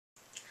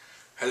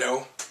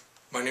Hello,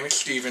 my name is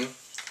Steven.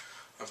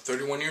 I'm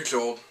 31 years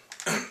old.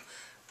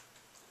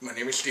 My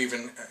name is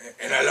Steven,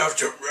 and I love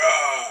to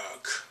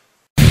rock.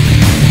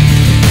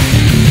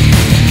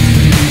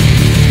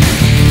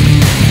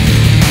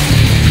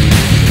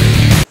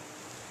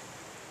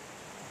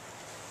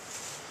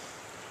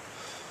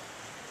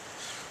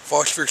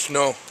 Phosphorus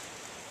snow.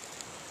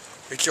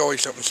 It's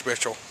always something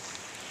special.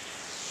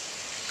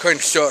 Kind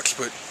of sucks,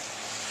 but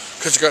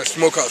because I got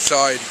smoke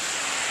outside.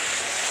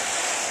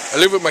 I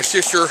live with my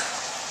sister,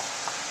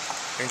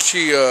 and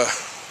she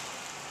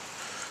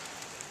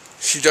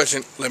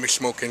doesn't let me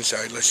smoke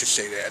inside. Let's just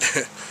say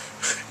that.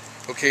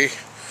 Okay,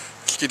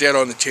 let's get that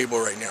on the table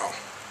right now.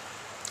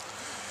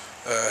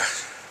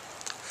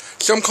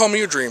 Some call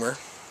me a dreamer.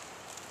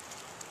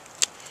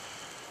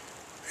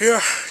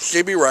 Yeah,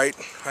 they be right.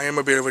 I am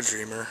a bit of a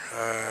dreamer.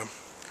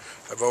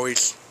 I've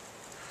always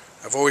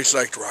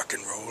liked rock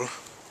and roll.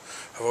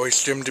 I've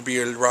always dreamed to be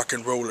a rock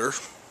and roller.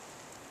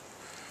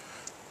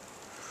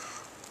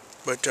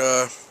 But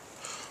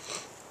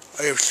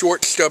I have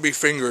short, stubby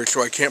fingers,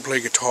 so I can't play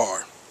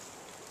guitar,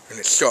 and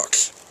it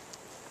sucks.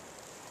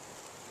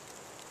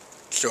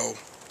 So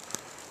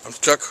I'm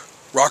stuck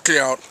rocking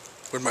out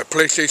with my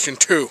PlayStation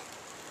 2.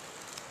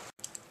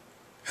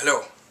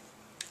 Hello,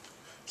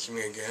 it's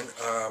me again.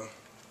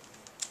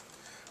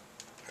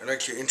 I'd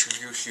like to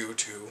introduce you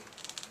to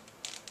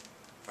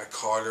my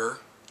caller,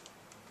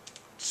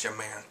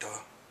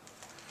 Samantha.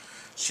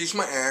 She's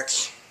my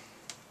ex.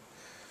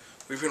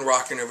 We've been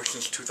rocking ever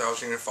since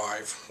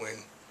 2005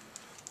 when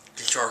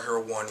Guitar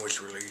Hero 1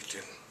 was released,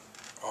 and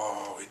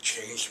oh, it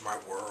changed my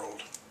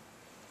world.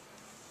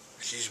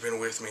 She's been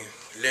with me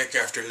lick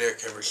after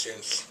lick ever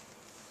since.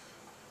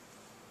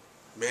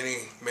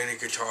 Many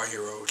Guitar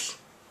Heroes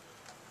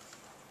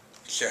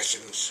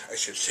sessions, I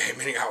should say,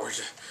 many hours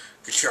of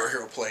Guitar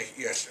Hero play.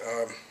 Yes,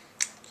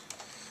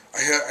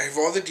 I have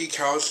all the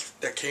decals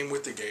that came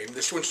with the game.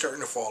 This one's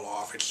starting to fall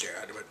off, it's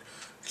sad, but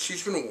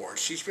she's been warned.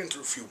 She's been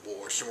through a few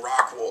wars, some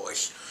rock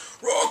wars.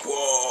 Rock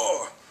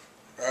war!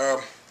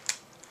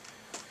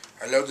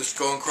 I love the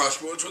Skull and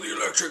Crossbones with the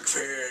electric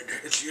fed.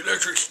 It's the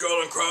electric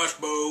Skull and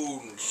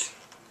Crossbones.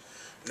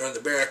 And on the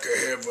back I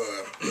have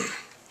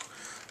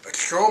a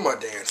Trauma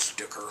Dance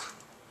sticker.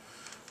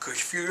 Because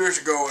a few years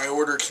ago I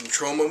ordered some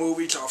Trauma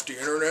movies off the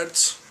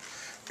internet.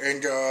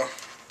 And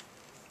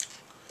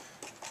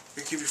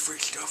they give you free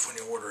stuff when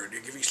you order it.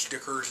 They give you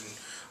stickers, and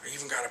I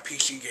even got a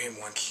PC game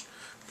once.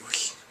 It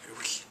was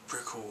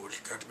pretty cool.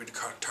 It got to be the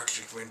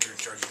Toxic Avenger and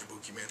Sergeant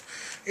Kabuki Man.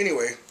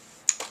 Anyway,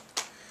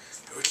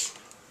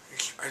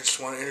 I just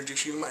want to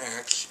introduce you to my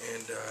ex,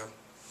 and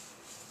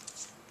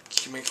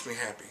she makes me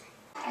happy.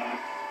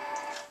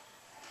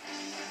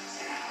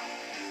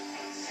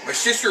 My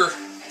sister,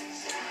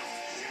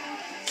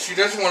 she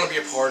doesn't want to be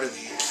a part of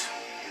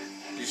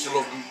these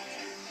little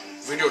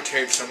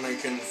videotapes I'm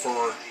making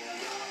for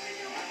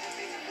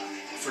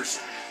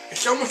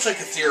it's almost like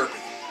a therapy.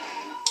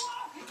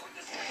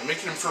 I'm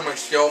making them for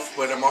myself,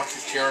 but I'm also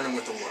sharing them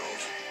with the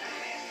world.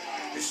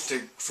 It's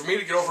for me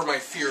to get over my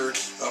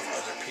fears of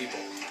other people.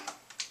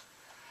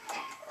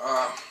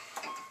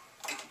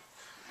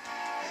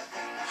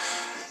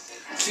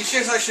 She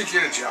says I should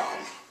get a job,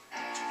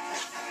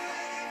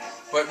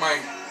 but my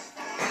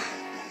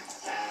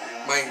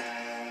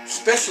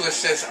specialist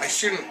says I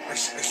shouldn't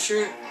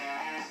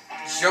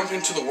jump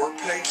into the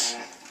workplace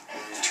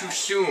too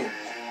soon,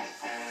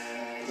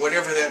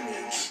 whatever that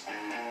means.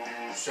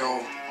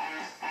 So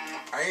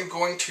I am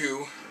going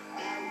to,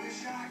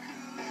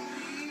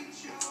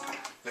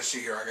 let's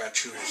see here, I gotta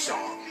choose a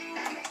song.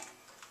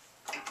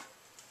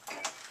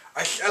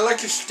 I like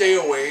to stay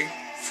away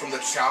from the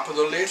top of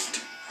the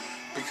list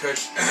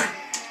because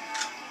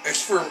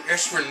as for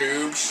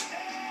noobs,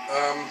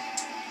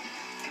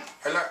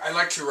 I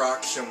like to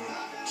rock some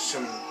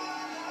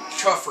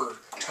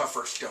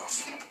tougher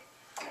stuff.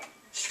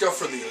 Stuff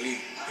for the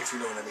elite, if you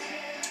know what I mean.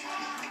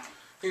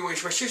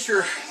 Anyways, my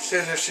sister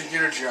says I should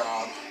get a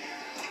job.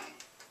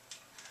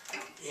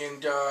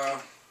 And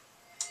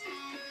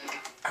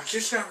I'm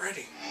just not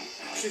ready.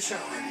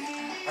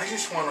 I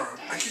just wanna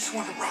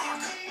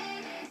rock.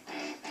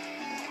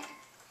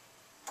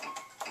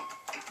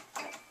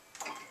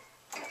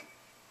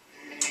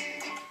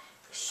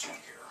 Let's see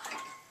here.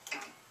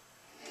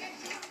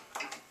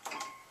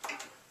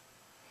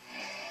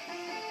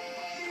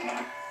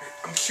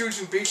 I'm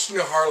choosing Beastin'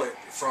 the Harlot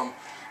from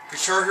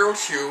Guitar Hero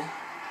 2.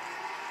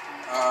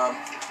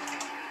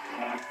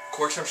 Of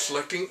course, I'm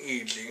selecting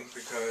easy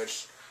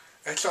because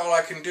that's all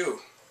I can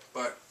do.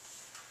 But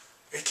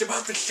it's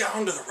about the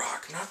sound of the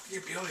rock, not the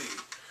ability.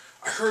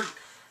 I heard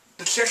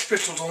the Sex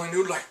Pistols only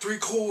knew like 3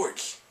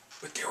 chords,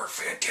 but they were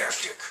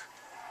fantastic.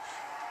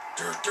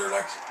 They're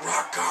like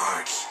rock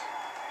gods.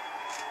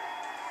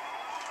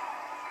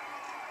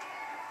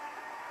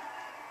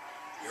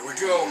 Here we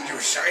go. You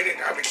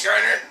excited? I'm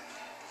excited.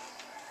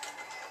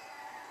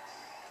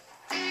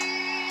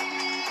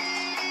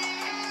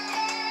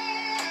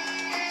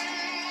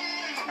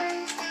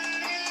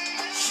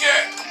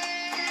 Shit!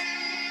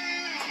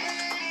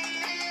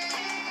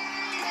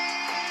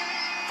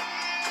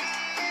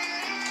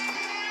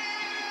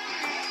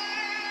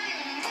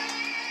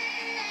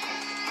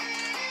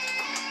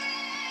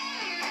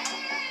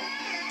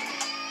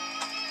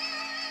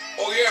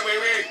 Yeah,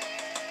 baby.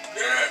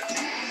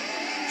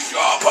 Yeah.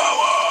 Star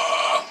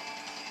power.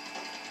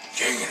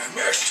 Dang it, I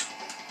missed.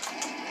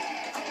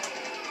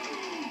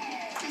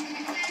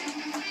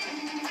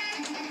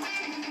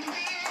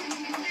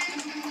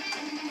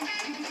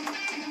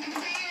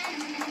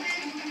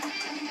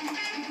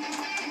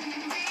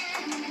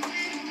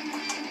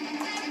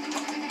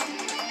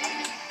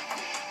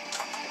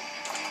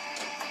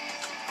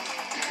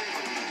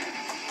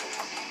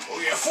 Oh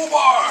yeah, full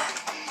bar.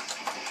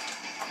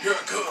 Here I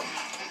come.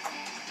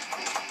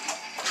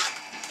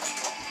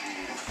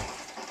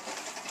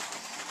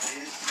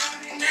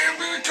 Damn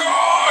the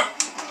car!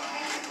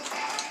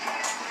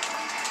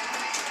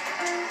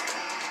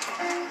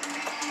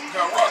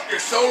 Gotta rock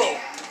this solo.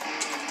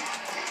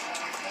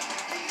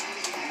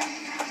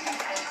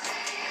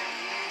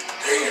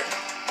 Dang it.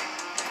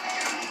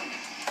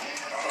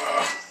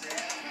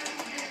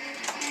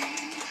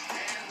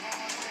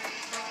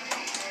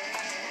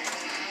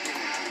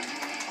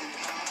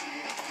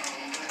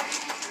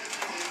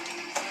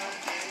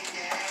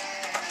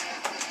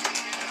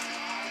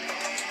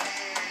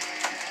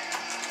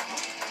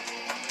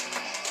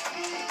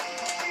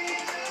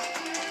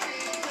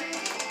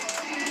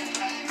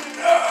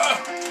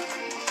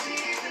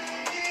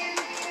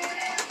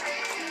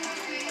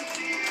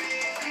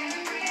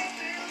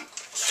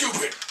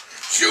 Stupid.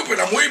 Stupid,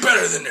 I'm way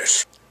better than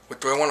this.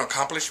 What do I want to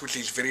accomplish with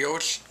these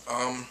videos?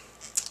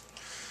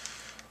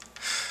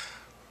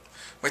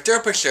 My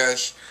therapist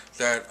says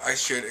that I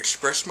should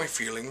express my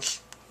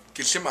feelings,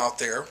 get them out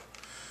there,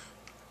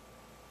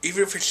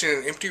 even if it's in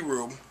an empty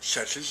room,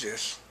 such as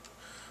this,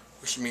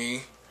 with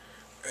me,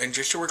 and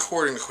just a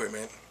recording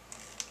equipment,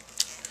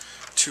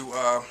 to,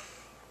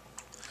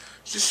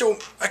 just so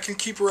I can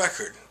keep a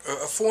record,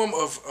 a form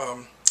of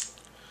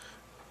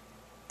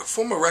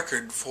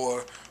record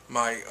for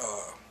my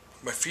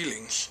my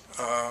feelings.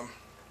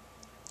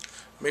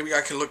 Maybe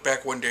I can look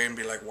back one day and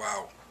be like,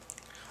 wow,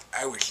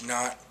 I was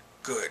not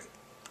good.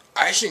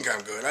 I think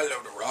I'm good. I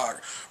love to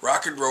rock.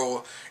 Rock and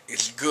roll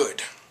is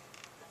good.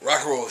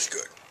 Rock and roll is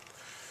good.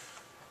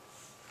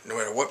 No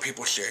matter what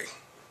people say.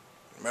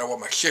 No matter what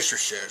my sister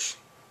says.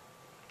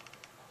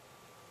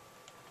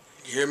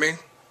 You hear me?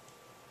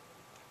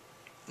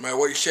 No matter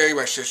what you say,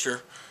 my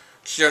sister,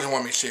 she doesn't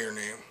want me to say her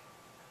name.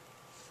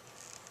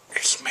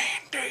 It's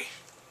Mandy.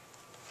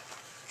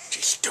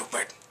 She's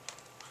stupid.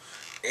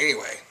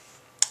 Anyway.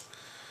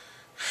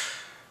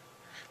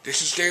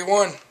 This is day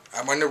one.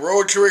 I'm on the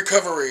road to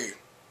recovery.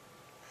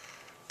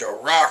 The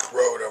rock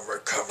road of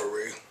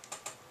recovery.